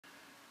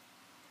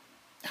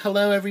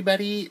Hello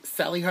everybody,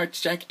 Sally Hearts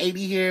Jack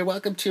 80 here.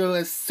 Welcome to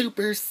a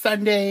super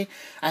Sunday.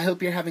 I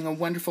hope you're having a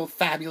wonderful,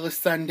 fabulous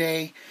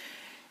Sunday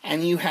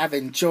and you have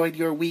enjoyed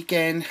your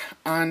weekend.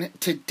 On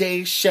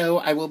today's show,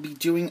 I will be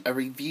doing a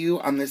review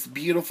on this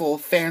beautiful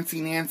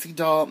Fancy Nancy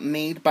doll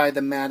made by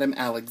the Madame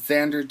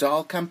Alexander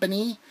Doll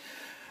Company.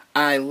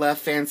 I love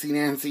Fancy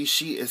Nancy.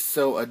 She is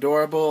so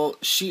adorable.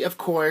 She, of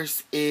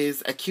course,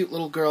 is a cute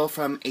little girl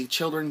from a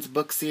children's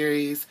book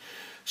series.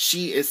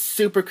 She is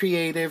super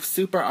creative,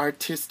 super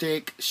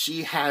artistic.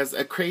 She has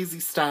a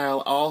crazy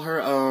style all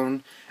her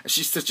own.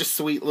 She's such a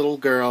sweet little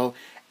girl,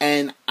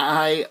 and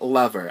I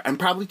love her. I'm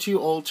probably too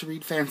old to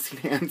read Fancy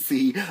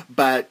Nancy,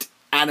 but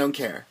I don't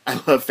care. I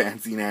love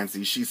Fancy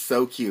Nancy. She's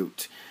so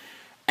cute.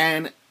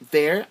 And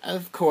there,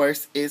 of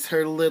course, is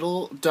her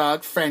little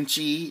dog,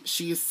 Frenchie.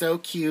 She is so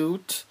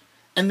cute.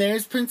 And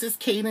there's Princess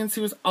Cadance,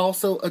 who is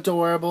also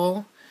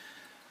adorable.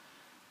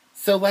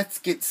 So let's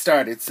get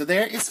started. So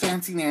there is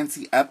Fancy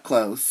Nancy up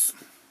close.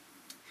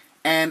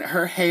 And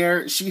her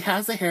hair, she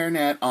has a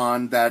hairnet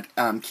on that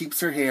keeps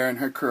her hair and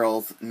her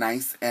curls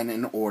nice and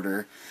in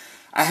order.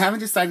 I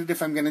haven't decided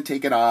if I'm going to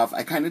take it off.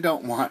 I kind of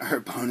don't want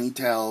her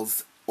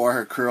ponytails or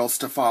her curls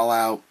to fall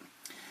out.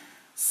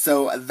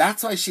 So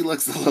that's why she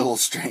looks a little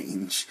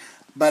strange.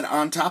 But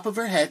on top of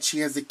her head, she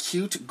has a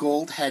cute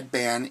gold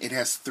headband. It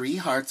has 3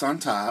 hearts on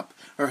top.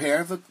 Her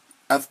hair,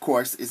 of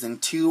course, is in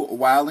 2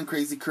 wild and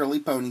crazy curly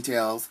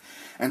ponytails.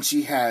 And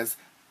she has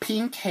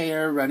pink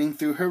hair running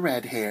through her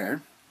red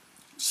hair.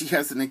 She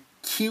has a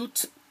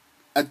cute,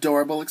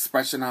 adorable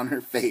expression on her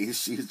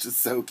face. She's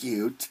just so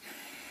cute.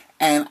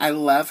 And I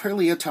love her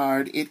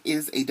leotard. It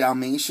is a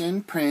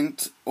Dalmatian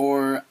print,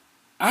 or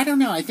I don't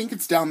know, I think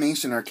it's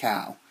Dalmatian or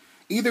cow.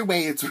 Either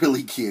way, it's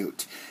really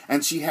cute.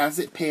 And she has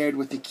it paired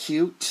with a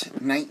cute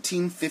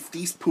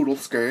 1950s poodle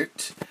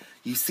skirt.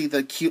 You see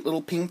the cute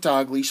little pink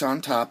dog leash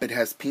on top. It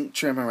has pink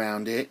trim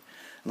around it.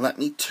 Let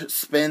me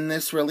spin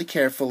this really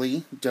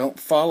carefully. Don't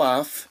fall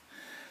off.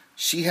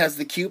 She has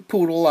the cute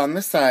poodle on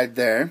the side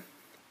there.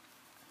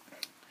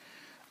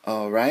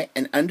 Alright,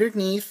 and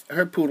underneath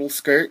her poodle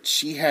skirt,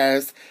 she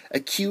has a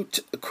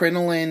cute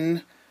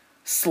crinoline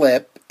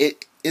slip.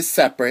 It is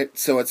separate,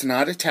 so it's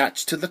not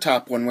attached to the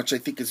top one, which I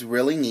think is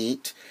really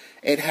neat.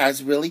 It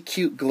has really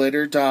cute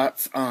glitter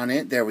dots on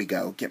it. There we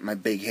go. Get my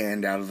big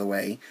hand out of the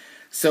way.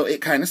 So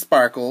it kind of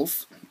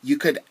sparkles. You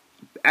could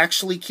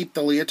actually keep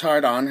the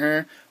leotard on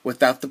her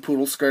without the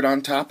poodle skirt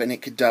on top, and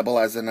it could double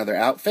as another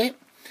outfit.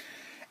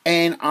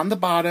 And on the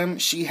bottom,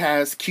 she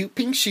has cute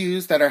pink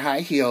shoes that are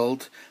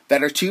high-heeled,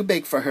 that are too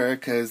big for her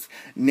because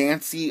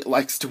Nancy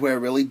likes to wear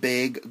really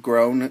big,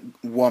 grown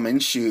woman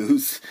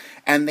shoes.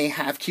 And they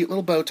have cute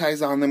little bow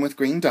ties on them with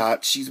green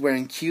dots. She's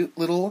wearing cute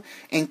little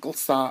ankle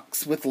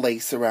socks with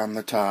lace around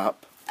the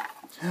top.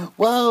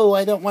 Whoa,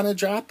 I don't want to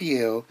drop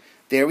you.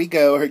 There we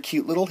go, her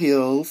cute little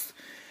heels.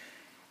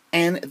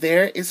 And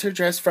there is her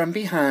dress from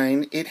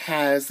behind. It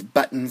has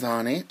buttons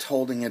on it,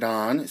 holding it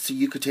on, so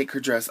you could take her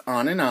dress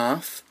on and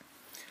off.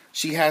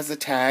 She has a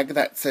tag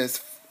that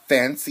says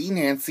Fancy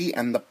Nancy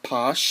and the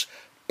Posh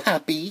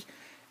Puppy.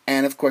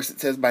 And, of course, it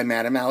says by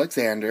Madame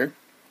Alexander.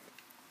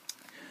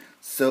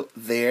 So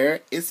there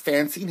is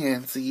Fancy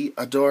Nancy.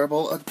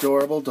 Adorable,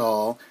 adorable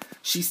doll.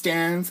 She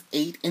stands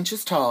 8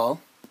 inches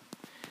tall.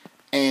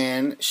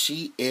 And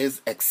she is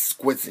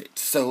exquisite.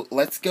 So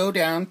let's go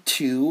down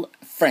to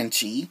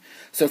Frenchie.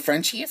 So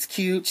Frenchie is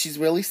cute. She's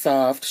really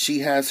soft.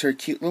 She has her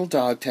cute little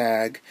dog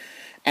tag.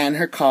 And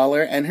her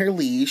collar and her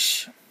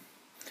leash.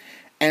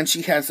 And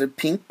she has her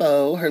pink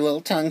bow, her little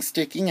tongue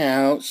sticking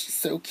out. She's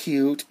so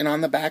cute. And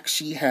on the back,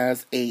 she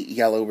has a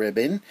yellow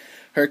ribbon.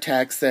 Her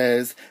tag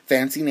says,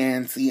 Fancy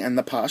Nancy and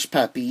the Posh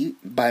Puppy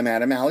by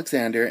Madame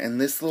Alexander. And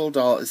this little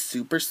doll is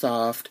super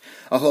soft.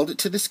 I'll hold it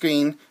to the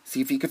screen. See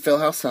if you can feel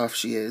how soft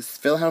she is.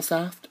 Feel how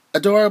soft?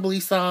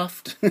 Adorably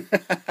soft.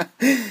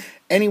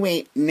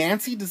 Anyway,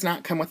 Nancy does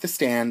not come with a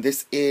stand.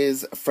 This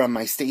is from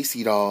my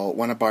Stacy doll,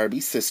 one of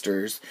Barbie's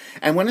sisters.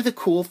 And one of the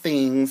cool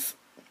things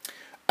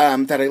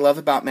that I love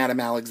about Madame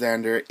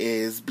Alexander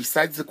is,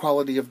 besides the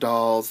quality of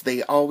dolls,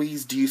 they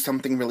always do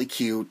something really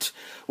cute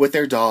with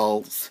their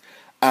dolls.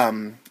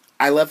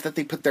 I love that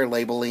they put their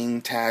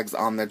labeling tags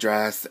on the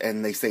dress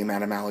and they say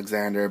Madame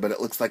Alexander, but it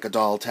looks like a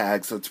doll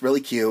tag, so it's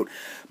really cute.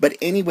 But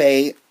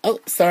anyway, oh,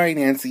 sorry,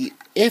 Nancy.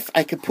 If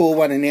I could pull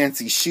one of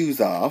Nancy's shoes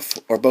off,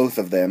 or both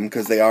of them,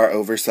 because they are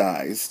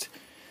oversized.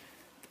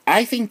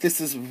 I think this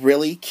is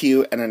really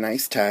cute and a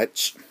nice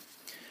touch.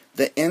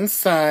 The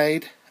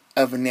inside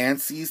of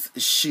Nancy's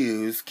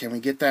shoes. Can we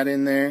get that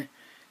in there?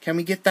 Can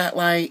we get that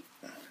light?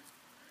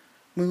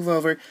 Move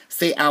over.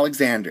 Say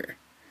Alexander.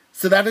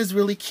 So that is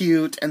really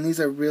cute, and these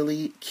are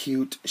really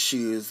cute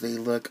shoes. They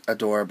look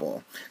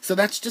adorable. So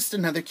that's just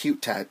another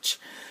cute touch.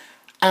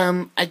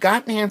 I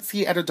got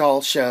Nancy at a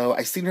doll show.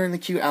 I seen her in the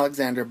cute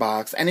Alexander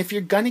box. And if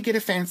you're gonna get a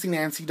Fancy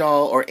Nancy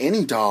doll, or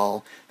any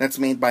doll that's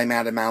made by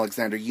Madame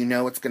Alexander, you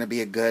know it's gonna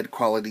be a good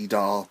quality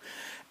doll.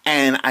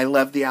 And I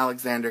love the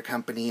Alexander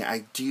Company.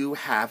 I do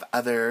have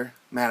other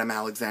Madame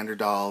Alexander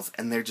dolls,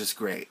 and they're just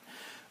great.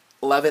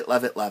 Love it,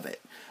 love it, love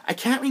it. I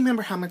can't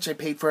remember how much I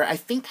paid for it. I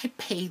think I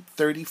paid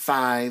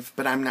 $35,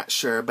 but I'm not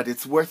sure. But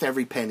it's worth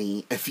every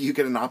penny if you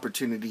get an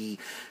opportunity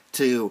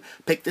to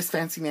pick this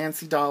Fancy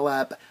Nancy doll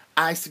up.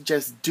 I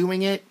suggest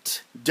doing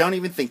it. Don't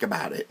even think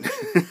about it.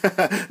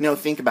 No,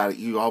 think about it.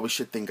 You always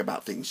should think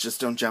about things. Just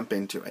don't jump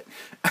into it.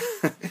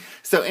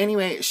 So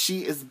anyway,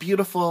 she is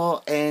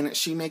beautiful, and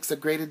she makes a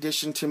great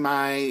addition to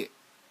my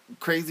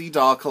crazy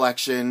doll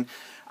collection.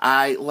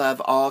 I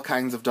love all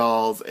kinds of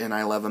dolls, and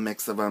I love a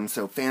mix of them.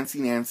 So Fancy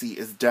Nancy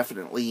is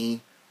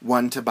definitely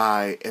one to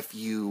buy if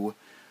you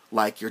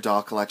like your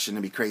doll collection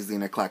to be crazy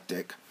and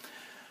eclectic.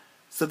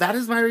 So that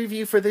is my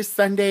review for this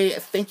Sunday.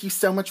 Thank you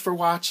so much for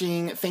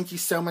watching. Thank you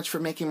so much for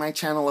making my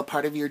channel a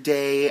part of your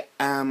day.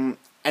 And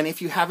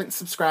if you haven't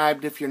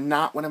subscribed, if you're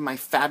not one of my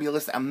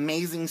fabulous,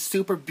 amazing,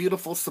 super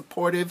beautiful,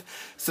 supportive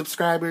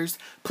subscribers,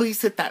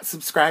 please hit that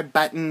subscribe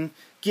button.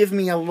 Give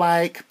me a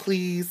like,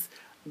 please.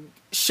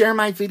 Share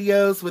my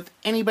videos with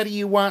anybody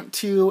you want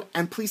to.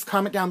 And please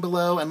comment down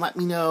below and let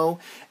me know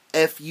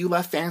if you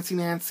love Fancy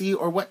Nancy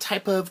or what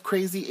type of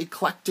crazy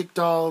eclectic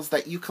dolls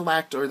that you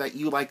collect or that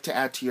you like to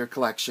add to your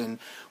collection.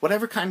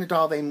 Whatever kind of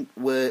doll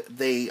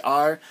they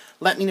are,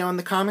 let me know in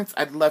the comments.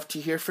 I'd love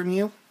to hear from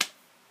you.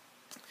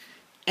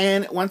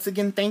 And once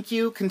again, thank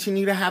you.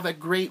 Continue to have a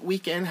great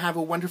weekend. Have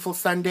a wonderful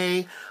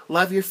Sunday.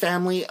 Love your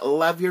family.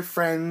 Love your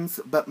friends.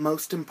 But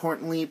most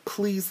importantly,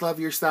 please love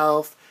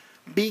yourself.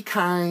 Be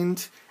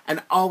kind.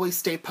 And always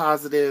stay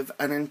positive.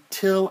 And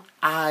until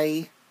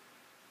I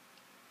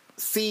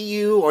see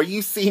you or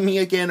you see me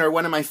again or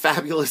one of my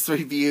fabulous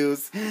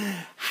reviews,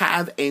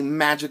 have a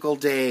magical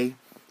day,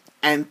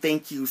 and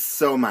thank you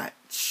so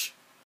much.